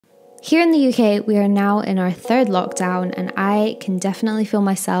Here in the UK, we are now in our third lockdown, and I can definitely feel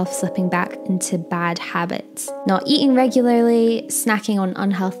myself slipping back into bad habits. Not eating regularly, snacking on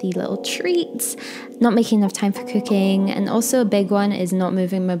unhealthy little treats, not making enough time for cooking, and also a big one is not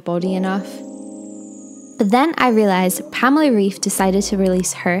moving my body enough. But then I realized Pamela Reif decided to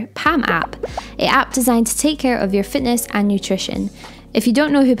release her PAM app, an app designed to take care of your fitness and nutrition. If you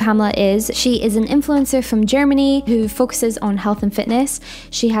don't know who Pamela is, she is an influencer from Germany who focuses on health and fitness.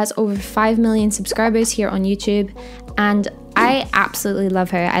 She has over 5 million subscribers here on YouTube, and I absolutely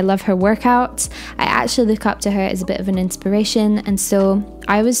love her. I love her workouts. I actually look up to her as a bit of an inspiration, and so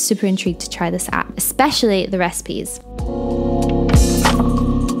I was super intrigued to try this app, especially the recipes.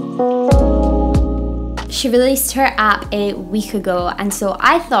 She released her app a week ago, and so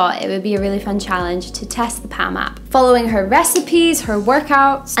I thought it would be a really fun challenge to test the PAM app, following her recipes, her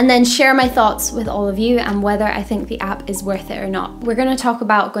workouts, and then share my thoughts with all of you and whether I think the app is worth it or not. We're going to talk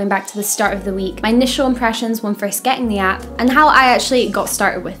about going back to the start of the week, my initial impressions when first getting the app, and how I actually got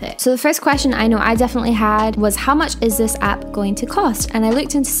started with it. So the first question I know I definitely had was, how much is this app going to cost? And I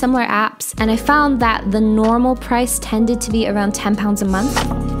looked into similar apps and I found that the normal price tended to be around £10 a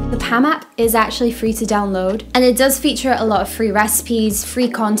month. The PAM app is actually free to download, and it does feature a lot of free recipes, free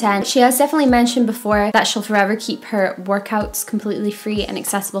content. She has definitely mentioned before that she'll forever keep her workouts completely free and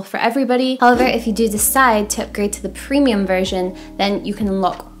accessible for everybody. However, if you do decide to upgrade to the premium version, then you can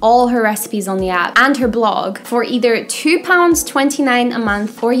unlock all her recipes on the app and her blog for either £2.29 a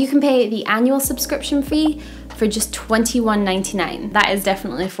month, or you can pay the annual subscription fee for just £21.99. That is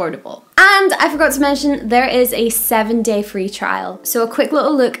definitely affordable. And I forgot to mention, there is a 7-day free trial. So a quick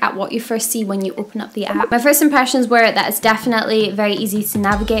little look at what you first see when you open up the app. My first impressions were that it's definitely very easy to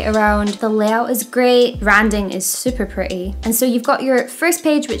navigate around. The layout is great, branding is super pretty. And so you've got your first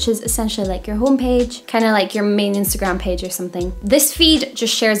page, which is essentially like your home page, kind of like your main Instagram page or something. This feed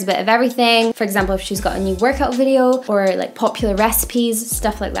just shares a bit of everything. For example, if she's got a new workout video or like popular recipes,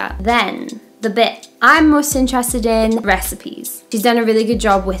 stuff like that. Then the bit I'm most interested in, recipes. She's done a really good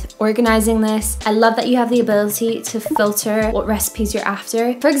job with organizing this. I love that you have the ability to filter what recipes you're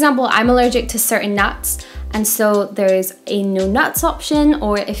after. For example, I'm allergic to certain nuts, and so there's a no nuts option,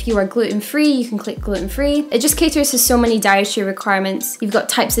 or if you are gluten-free, you can click gluten-free. It just caters to so many dietary requirements. You've got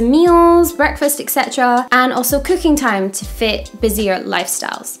types of meals, breakfast, etc., and also cooking time to fit busier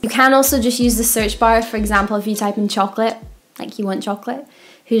lifestyles. You can also just use the search bar. For example, if you type in chocolate, like you want chocolate.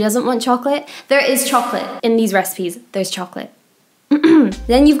 Who doesn't want chocolate? There is chocolate in these recipes. There's chocolate.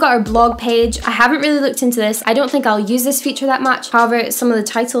 Then you've got our blog page. I haven't really looked into this. I don't think I'll use this feature that much. However, some of the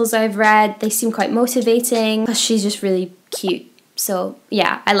titles I've read, they seem quite motivating. Plus, she's just really cute. So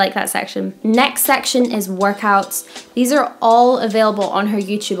yeah, I like that section. Next section is workouts. These are all available on her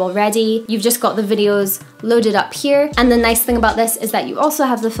YouTube already. You've just got the videos loaded up here. And the nice thing about this is that you also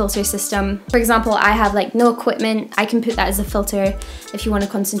have the filter system. For example, I have like no equipment. I can put that as a filter. If you want to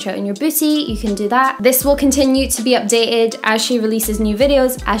concentrate on your booty, you can do that. This will continue to be updated as she releases new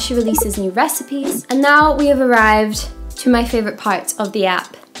videos, as she releases new recipes. And now we have arrived to my favorite part of the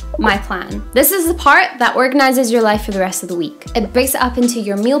app. My plan. This is the part that organizes your life for the rest of the week. It breaks it up into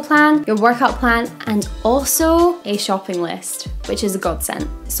your meal plan, your workout plan, and also a shopping list, which is a godsend.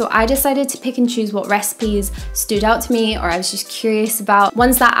 So I decided to pick and choose what recipes stood out to me, or I was just curious about,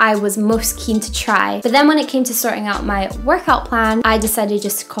 ones that I was most keen to try. But then when it came to sorting out my workout plan, I decided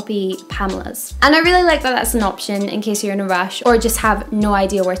just to copy Pamela's. And I really like that that's an option in case you're in a rush or just have no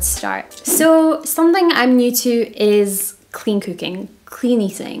idea where to start. So something I'm new to is clean cooking. Clean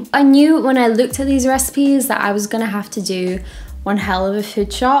eating. I knew when I looked at these recipes that I was gonna have to do one hell of a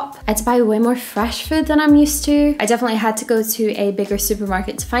food shop. I had to buy way more fresh food than I'm used to. I definitely had to go to a bigger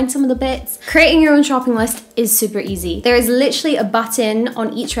supermarket to find some of the bits. Creating your own shopping list is super easy. There is literally a button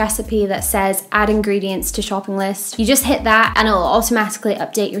on each recipe that says add ingredients to shopping list. You just hit that and it will automatically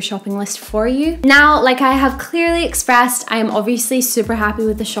update your shopping list for you. Now, like I have clearly expressed, I am obviously super happy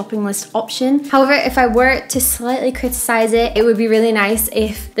with the shopping list option. However, if I were to slightly criticize it, it would be really nice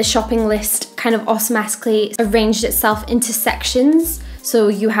if the shopping list kind of automatically arranged itself into sections. So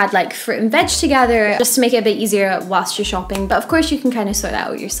you had like fruit and veg together, just to make it a bit easier whilst you're shopping. But of course you can kind of sort that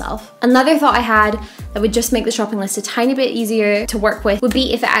out yourself. Another thought I had that would just make the shopping list a tiny bit easier to work with would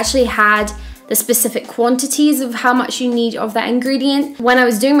be if it actually had the specific quantities of how much you need of that ingredient. When I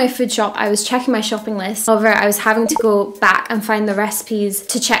was doing my food shop, I was checking my shopping list. However, I was having to go back and find the recipes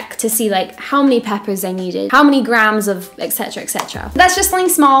to check to see like how many peppers I needed, how many grams of etc, etc. That's just something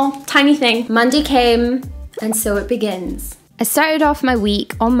small, tiny thing. Monday came, and so it begins. I started off my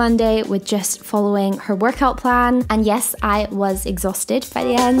week on Monday with just following her workout plan, and yes, I was exhausted by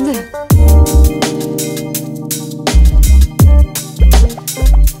the end.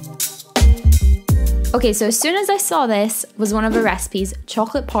 Okay, so as soon as I saw this was one of her recipes,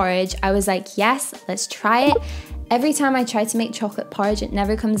 chocolate porridge, I was like, yes, let's try it. Every time I try to make chocolate porridge, it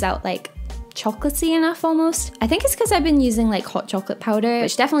never comes out like chocolatey enough almost. I think it's because I've been using like hot chocolate powder,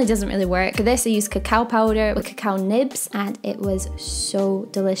 which definitely doesn't really work. For this, I used cacao powder with cacao nibs, and it was so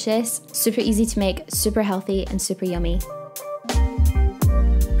delicious. Super easy to make, super healthy, and super yummy.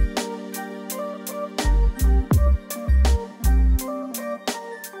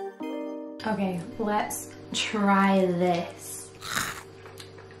 Okay, let's try this.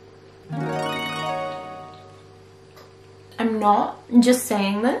 I'm not just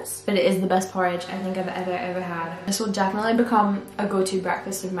saying this, but it is the best porridge I think I've ever had. This will definitely become a go-to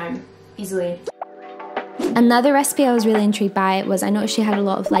breakfast of mine, easily. Another recipe I was really intrigued by was I noticed she had a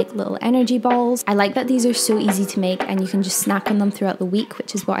lot of like little energy balls. I like that these are so easy to make and you can just snack on them throughout the week,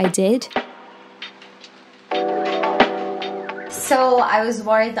 which is what I did. So I was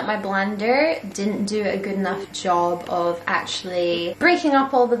worried that my blender didn't do a good enough job of actually breaking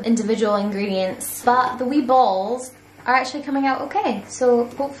up all the individual ingredients, but the wee balls are actually coming out okay, so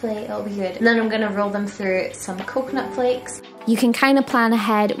hopefully it'll be good. And then I'm gonna roll them through some coconut flakes. You can kind of plan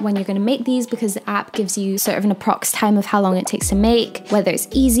ahead when you're gonna make these because the app gives you sort of an approx time of how long it takes to make, whether it's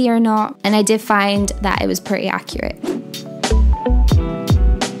easy or not, and I did find that it was pretty accurate.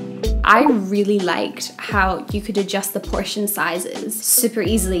 I really liked how you could adjust the portion sizes super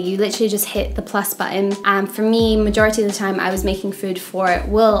easily. You literally just hit the plus button. For me, majority of the time I was making food for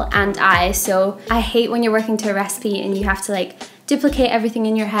Will and I, so I hate when you're working to a recipe and you have to like duplicate everything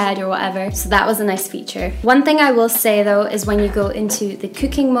in your head or whatever, so that was a nice feature. One thing I will say though is when you go into the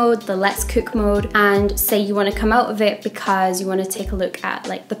cooking mode, the let's cook mode, and say you want to come out of it because you want to take a look at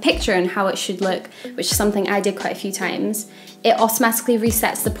like the picture and how it should look, which is something I did quite a few times, it automatically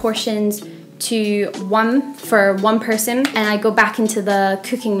resets the portions to 1 for one person, and I go back into the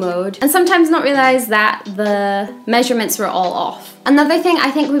cooking mode and sometimes not realize that the measurements were all off. Another thing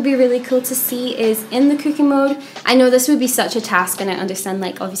I think would be really cool to see is in the cooking mode, I know this would be such a task and I understand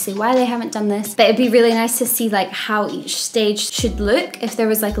like obviously why they haven't done this, but it'd be really nice to see like how each stage should look if there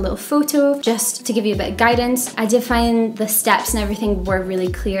was like a little photo just to give you a bit of guidance. I did find the steps and everything were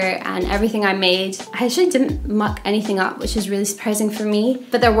really clear, and everything I made, I actually didn't muck anything up, which is really surprising for me,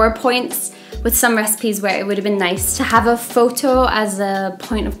 but there were points with some recipes where it would have been nice to have a photo as a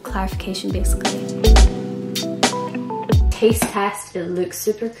point of clarification basically. Taste test, it looks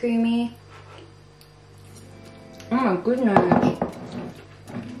super creamy. Oh my goodness.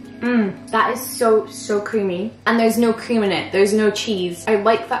 That is so creamy. And there's no cream in it, there's no cheese. I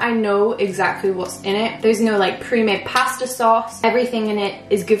like that I know exactly what's in it. There's no like pre-made pasta sauce. Everything in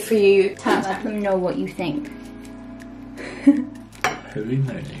it is good for you. Let them know what you think. Holy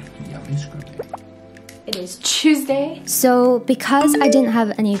moly, yummy scrumpy. It is Tuesday. So because I didn't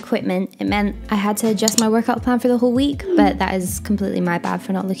have any equipment, it meant I had to adjust my workout plan for the whole week, but that is completely my bad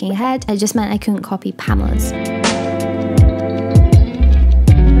for not looking ahead. It just meant I couldn't copy Pamela's.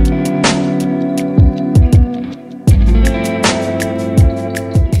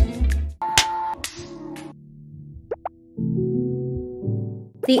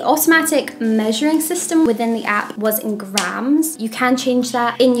 The automatic measuring system within the app was in grams. You can change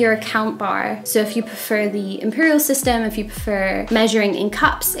that in your account bar. So if you prefer the imperial system, if you prefer measuring in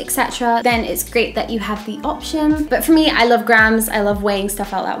cups, etc., then it's great that you have the option. But for me, I love grams. I love weighing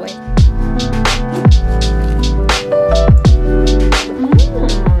stuff out that way.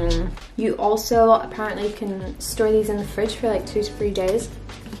 You also apparently can store these in the fridge for like 2 to 3 days.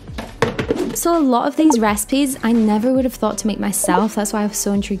 So a lot of these recipes I never would have thought to make myself, that's why I was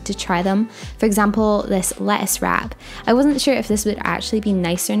so intrigued to try them. For example, this lettuce wrap. I wasn't sure if this would actually be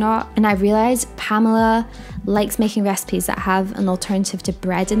nice or not, and I realized Pamela likes making recipes that have an alternative to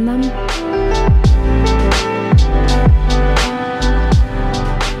bread in them.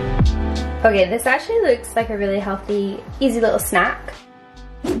 Okay, this actually looks like a really healthy, easy little snack.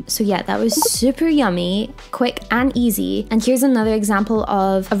 So yeah, that was super yummy, quick and easy. And here's another example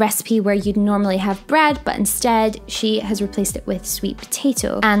of a recipe where you'd normally have bread, but instead she has replaced it with sweet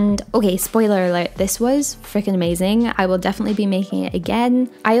potato. And okay, spoiler alert, this was freaking amazing. I will definitely be making it again.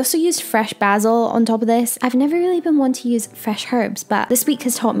 I also used fresh basil on top of this. I've never really been one to use fresh herbs, but this week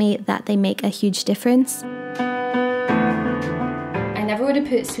has taught me that they make a huge difference. I never would have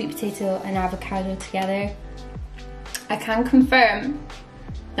put sweet potato and avocado together. I can confirm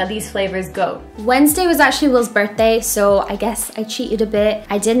that these flavors go. Wednesday was actually Will's birthday, so I guess I cheated a bit.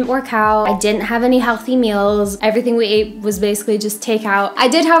 I didn't work out, I didn't have any healthy meals. Everything we ate was basically just takeout. I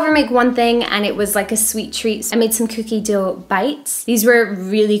did, however, make one thing, and it was like a sweet treat. I made some cookie dough bites. These were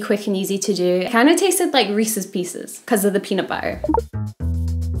really quick and easy to do. It kind of tasted like Reese's Pieces because of the peanut butter.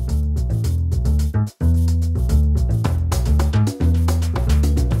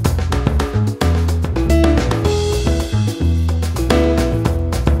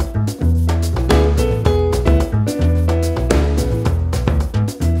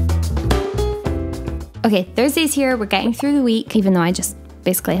 Okay, Thursday's here, we're getting through the week, even though I just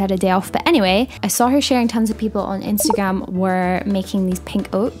basically had a day off. But anyway, I saw her sharing tons of people on Instagram were making these pink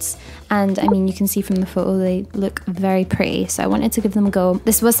oats. And I mean, you can see from the photo, they look very pretty. So I wanted to give them a go.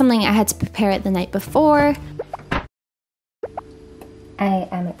 This was something I had to prepare it the night before. I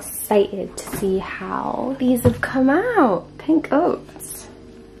am excited to see how these have come out. Pink oats.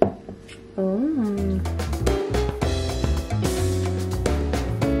 Ooh.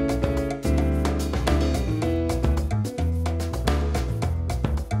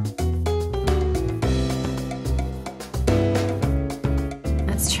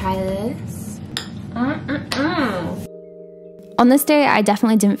 Let's try this. On this day, I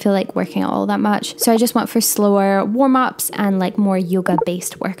definitely didn't feel like working out all that much, so I just went for slower warm-ups and like more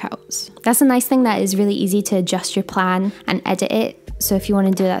yoga-based workouts. That's a nice thing, that is really easy to adjust your plan and edit it, so if you want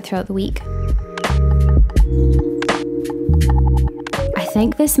to do that throughout the week. I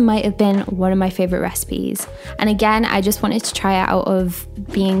think this might have been one of my favorite recipes. And again, I just wanted to try it out of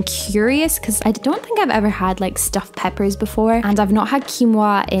being curious because I don't think I've ever had like stuffed peppers before, and I've not had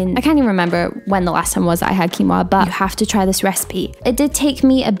quinoa in, I can't even remember when the last time was that I had quinoa, but you have to try this recipe. It did take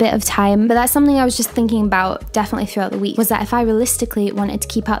me a bit of time, but that's something I was just thinking about definitely throughout the week, was that if I realistically wanted to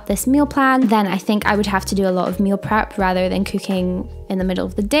keep up this meal plan, then I think I would have to do a lot of meal prep rather than cooking in the middle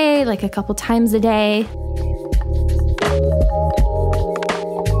of the day, like a couple times a day.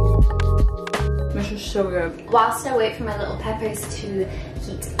 This is so good. Whilst I wait for my little peppers to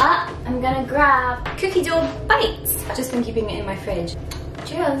heat up, I'm gonna grab cookie dough bites. Just been keeping it in my fridge.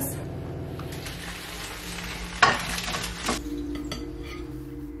 Cheers.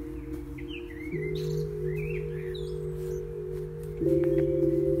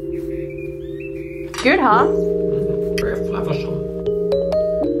 Good, huh? Very flavoursome.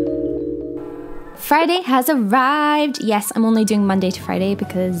 Friday has arrived. Yes, I'm only doing Monday to Friday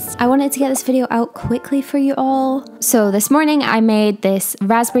because I wanted to get this video out quickly for you all. So this morning I made this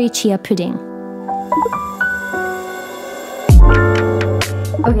raspberry chia pudding.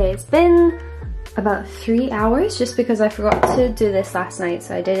 Okay, it's been about 3 hours just because I forgot to do this last night.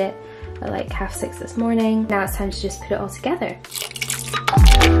 So I did it at like 6:30 this morning. Now it's time to just put it all together.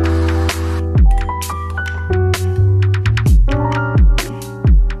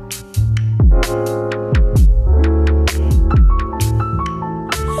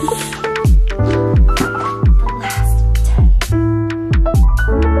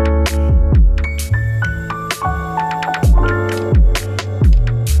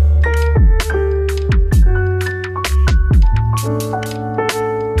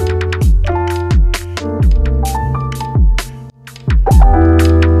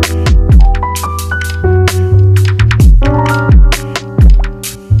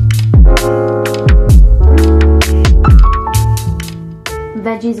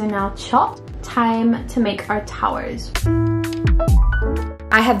 Veggies are now chopped. Time to make our towers.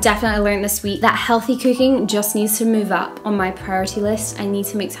 I have definitely learned this week that healthy cooking just needs to move up on my priority list. I need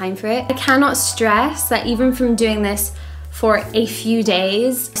to make time for it. I cannot stress that even from doing this for a few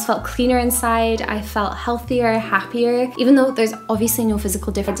days, I felt cleaner inside, I felt healthier, happier, even though there's obviously no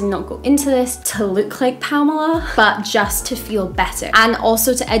physical difference. I did not go into this to look like Pamela, but just to feel better and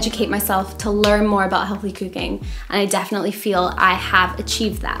also to educate myself to learn more about healthy cooking. And I definitely feel I have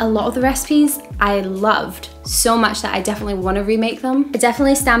achieved that. A lot of the recipes I loved so much that I definitely want to remake them. I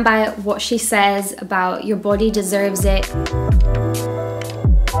definitely stand by what she says about your body deserves it.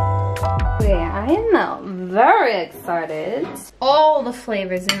 Okay, I am very excited. All the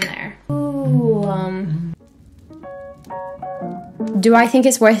flavors in there. Ooh, do I think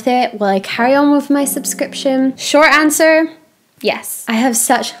it's worth it? Will I carry on with my subscription? Short answer, yes. I have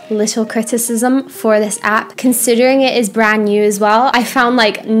such little criticism for this app, considering it is brand new as well. I found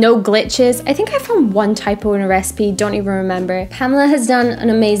like no glitches. I think I found one typo in a recipe, don't even remember. Pamela has done an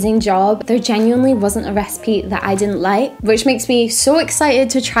amazing job. There genuinely wasn't a recipe that I didn't like, which makes me so excited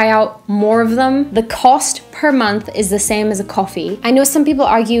to try out more of them. The cost per month is the same as a coffee. I know some people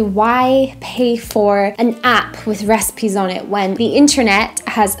argue, why pay for an app with recipes on it when the internet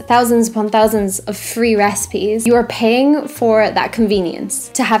has thousands upon thousands of free recipes? You are paying for that convenience.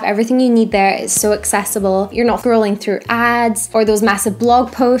 To have everything you need there is so accessible. You're not scrolling through ads or those massive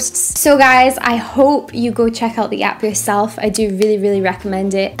blog posts. So guys, I hope you go check out the app yourself. I do really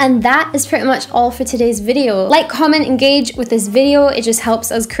recommend it. And that is pretty much all for today's video. Like, comment, engage with this video. It just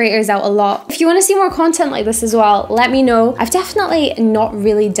helps us creators out a lot. If you want to see more content like this as well, let me know. I've definitely not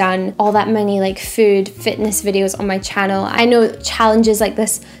really done all that many like food fitness videos on my channel. I know challenges like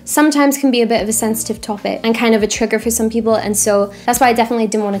this sometimes can be a bit of a sensitive topic and kind of a trigger for some people, and so that's why I definitely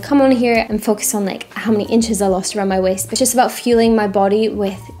didn't want to come on here and focus on like how many inches I lost around my waist. But it's just about fueling my body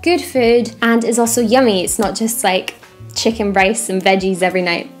with good food, and is also yummy. It's not just like chicken, rice and veggies every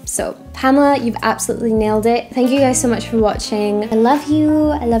night. So Pamela, you've absolutely nailed it. Thank you guys so much for watching. I love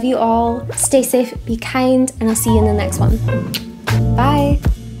you all. Stay safe, be kind, and I'll see you in the next one. Bye.